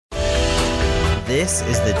This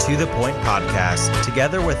is the To The Point podcast.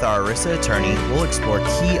 Together with our ERISA attorney, we'll explore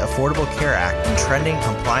key Affordable Care Act and trending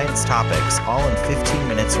compliance topics, all in 15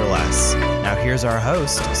 minutes or less. Now here's our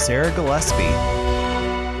host, Sarah Gillespie.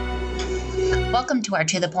 Welcome to our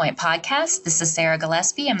To The Point podcast. This is Sarah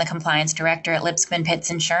Gillespie. I'm the Compliance Director at Lipscomb &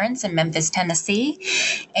 Pitts Insurance in Memphis,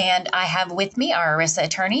 Tennessee. And I have with me our ERISA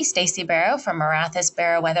attorney, Stacey Barrow from Marathis,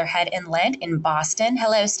 Barrow, Weatherhead & Lent in Boston.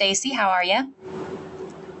 Hello, Stacey. How are you?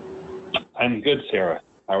 I'm good, Sarah.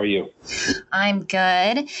 How are you? I'm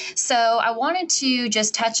good. So I wanted to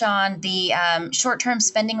just touch on the short-term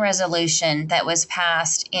spending resolution that was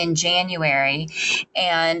passed in January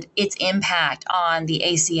and its impact on the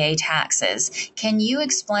ACA taxes. Can you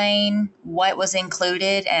explain what was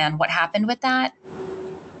included and what happened with that?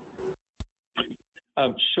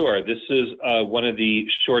 Sure. This is one of the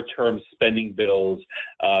short-term spending bills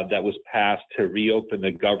that was passed to reopen the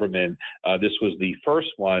government. This was the first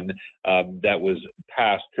one that was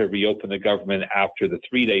passed to reopen the government after the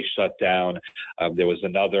 3-day shutdown. There was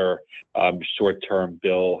another short-term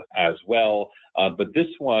bill as well. But this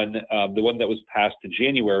one, the one that was passed in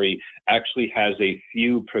January, actually has a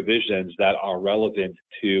few provisions that are relevant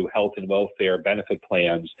to health and welfare benefit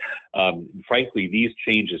plans. Frankly, these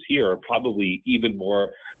changes here are probably even more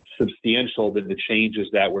substantial than the changes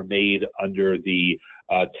that were made under the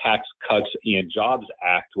Tax Cuts and Jobs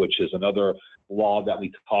Act, which is another law that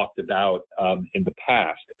we talked about in the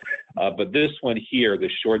past. But this one here, the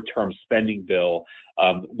short-term spending bill,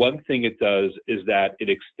 one thing it does is that it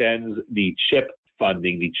extends the CHIP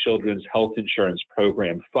funding, the Children's Health Insurance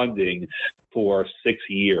Program funding, for 6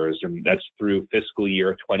 years, and that's through fiscal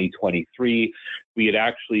year 2023. We had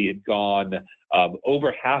actually gone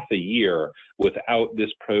over half a year without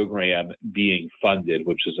this program being funded,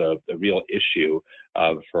 which is a real issue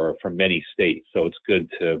for many states. So it's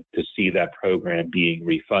good to see that program being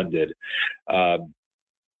refunded.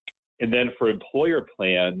 And then for employer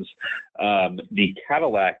plans, the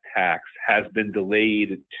Cadillac tax has been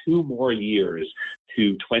delayed 2 more years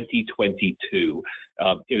to 2022.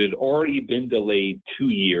 It had already been delayed 2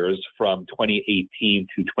 years from 2018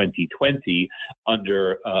 to 2020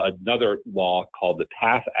 under another law called the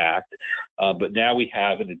PATH Act. But now we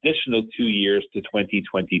have an additional 2 years to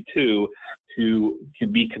 2022 to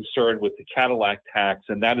be concerned with the Cadillac tax,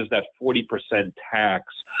 and that is that 40% tax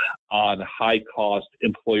on high-cost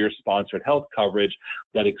employer-sponsored health coverage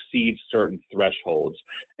that exceeds certain thresholds.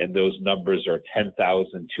 And those numbers are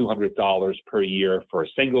 $10,200 per year for a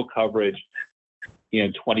single coverage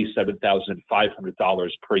and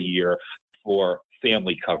 $27,500 per year for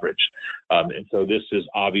family coverage. And so this is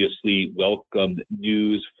obviously welcome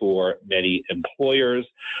news for many employers.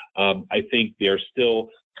 I think they're still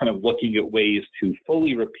kind of looking at ways to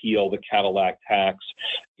fully repeal the Cadillac tax.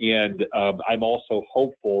 And I'm also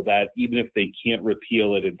hopeful that even if they can't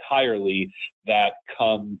repeal it entirely, that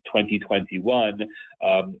come 2021,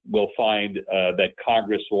 we'll find that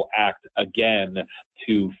Congress will act again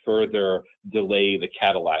to further delay the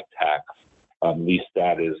Cadillac tax. At least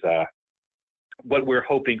that is what we're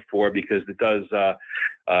hoping for, because it does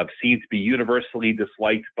seem to be universally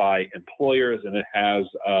disliked by employers, and it has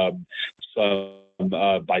some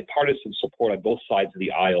bipartisan support on both sides of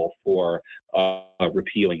the aisle for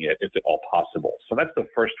repealing it, if at all possible. So that's the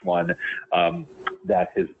first one that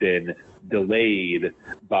has been delayed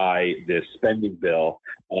by this spending bill.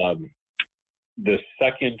 The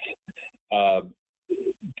second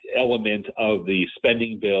element of the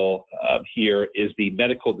spending bill here is the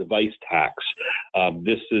medical device tax.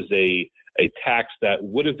 This is a tax that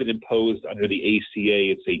would have been imposed under the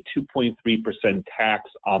ACA. It's a 2.3% tax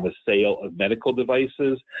on the sale of medical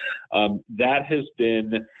devices. That has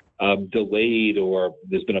been delayed, or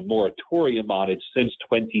there's been a moratorium on it since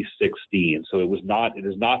 2016. So it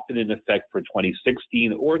has not been in effect for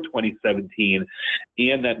 2016 or 2017,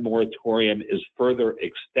 and that moratorium is further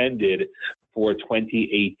extended for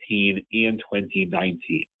 2018 and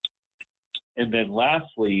 2019. And then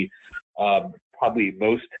lastly, probably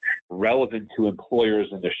most relevant to employers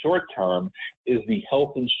in the short term, is the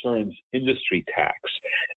health insurance industry tax.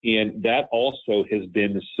 And that also has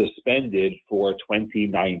been suspended for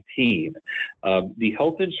 2019. The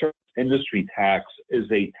health insurance industry tax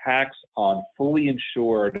is a tax on fully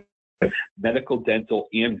insured medical, dental,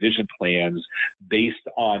 and vision plans based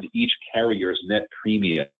on each carrier's net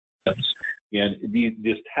premiums. And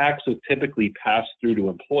this tax is typically passed through to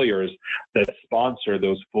employers that sponsor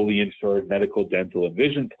those fully insured medical, dental, and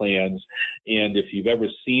vision plans. And if you've ever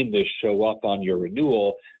seen this show up on your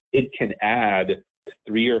renewal, it can add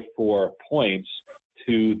 3 or 4 points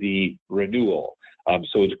to the renewal.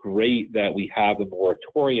 So it's great that we have a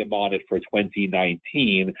moratorium on it for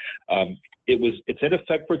 2019. it's in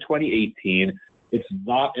effect for 2018. It's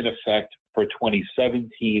not in effect for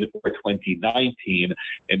 2017 or 2019.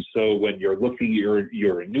 And so when you're looking at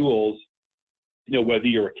your renewals, whether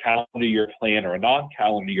you're a calendar year plan or a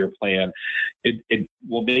non-calendar year plan, it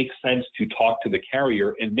will make sense to talk to the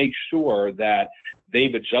carrier and make sure that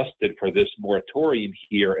they've adjusted for this moratorium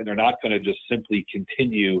here, and they're not going to just simply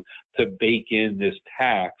continue to bake in this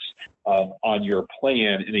tax on your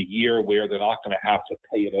plan in a year where they're not going to have to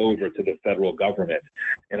pay it over to the federal government.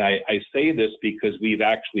 And I say this because we've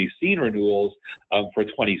actually seen renewals for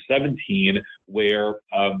 2017 where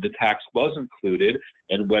the tax was included,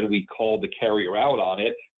 and when we called the carrier out on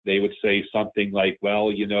it, they would say something like, well,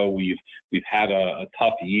 we've had a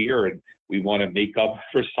tough year and we want to make up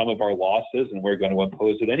for some of our losses and we're going to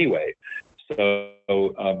impose it anyway. So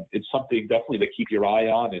it's something definitely to keep your eye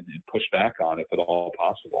on and push back on if at all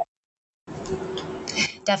possible.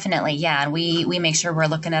 Definitely, yeah. And we make sure we're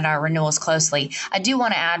looking at our renewals closely. I do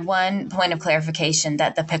want to add one point of clarification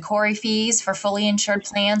that the PCORI fees for fully insured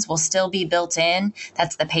plans will still be built in.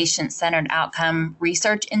 That's the Patient-Centered Outcome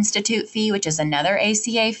Research Institute fee, which is another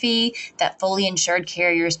ACA fee that fully insured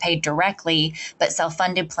carriers pay directly, but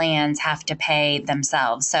self-funded plans have to pay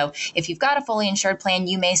themselves. So if you've got a fully insured plan,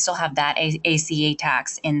 you may still have that ACA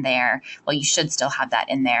tax in there. Well, you should still have that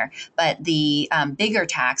in there. But the bigger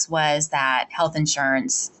tax was that health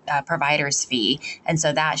insurance provider's fee. And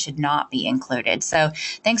so that should not be included. So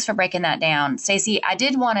thanks for breaking that down. Stacey, I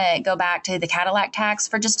did want to go back to the Cadillac tax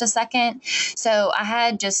for just a second. So I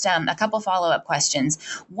had just a couple follow-up questions.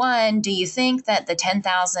 One, do you think that the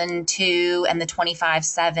 10,002 and the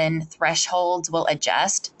 25,700 thresholds will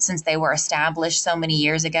adjust since they were established so many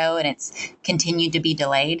years ago and it's continued to be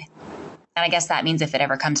delayed? And I guess that means if it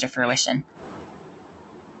ever comes to fruition.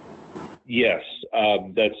 Yes,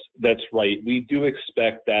 that's right. We do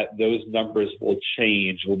expect that those numbers will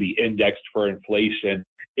change, will be indexed for inflation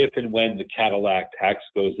if and when the Cadillac tax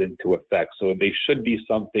goes into effect. So they should be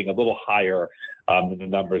something a little higher than the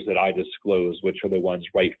numbers that I disclosed, which are the ones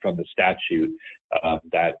right from the statute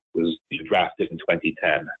that was drafted in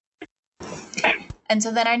 2010. And so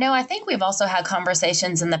then I think we've also had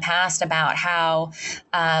conversations in the past about how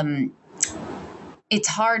it's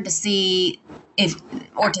hard to see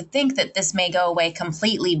to think that this may go away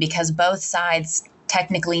completely because both sides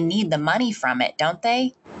technically need the money from it, don't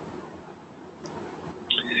they?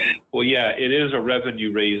 Well, yeah, it is a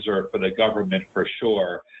revenue raiser for the government for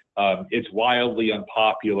sure. It's wildly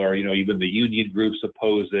unpopular. Even the union groups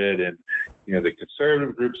oppose it, and the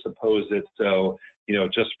conservative groups oppose it. So,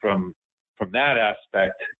 just from that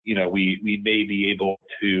aspect, we may be able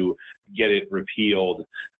to get it repealed.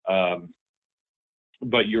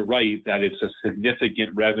 But you're right that it's a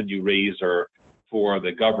significant revenue raiser for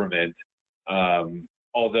the government,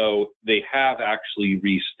 although they have actually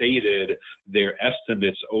restated their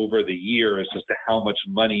estimates over the years as to how much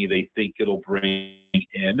money they think it'll bring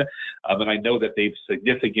in. And I know that they've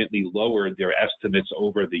significantly lowered their estimates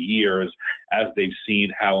over the years as they've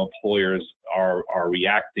seen how employers are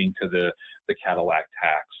reacting to the Cadillac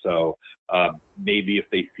tax. So maybe if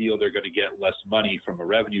they feel they're going to get less money from a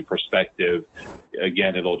revenue perspective,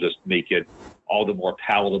 again, it'll just make it all the more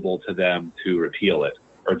palatable to them to repeal it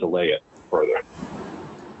or delay it further.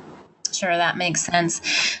 Sure, that makes sense.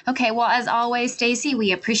 Okay, well, as always, Stacey,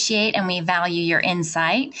 we appreciate and we value your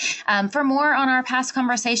insight. For more on our past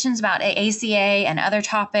conversations about ACA and other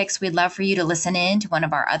topics, we'd love for you to listen in to one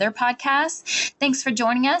of our other podcasts. Thanks for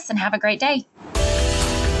joining us and have a great day.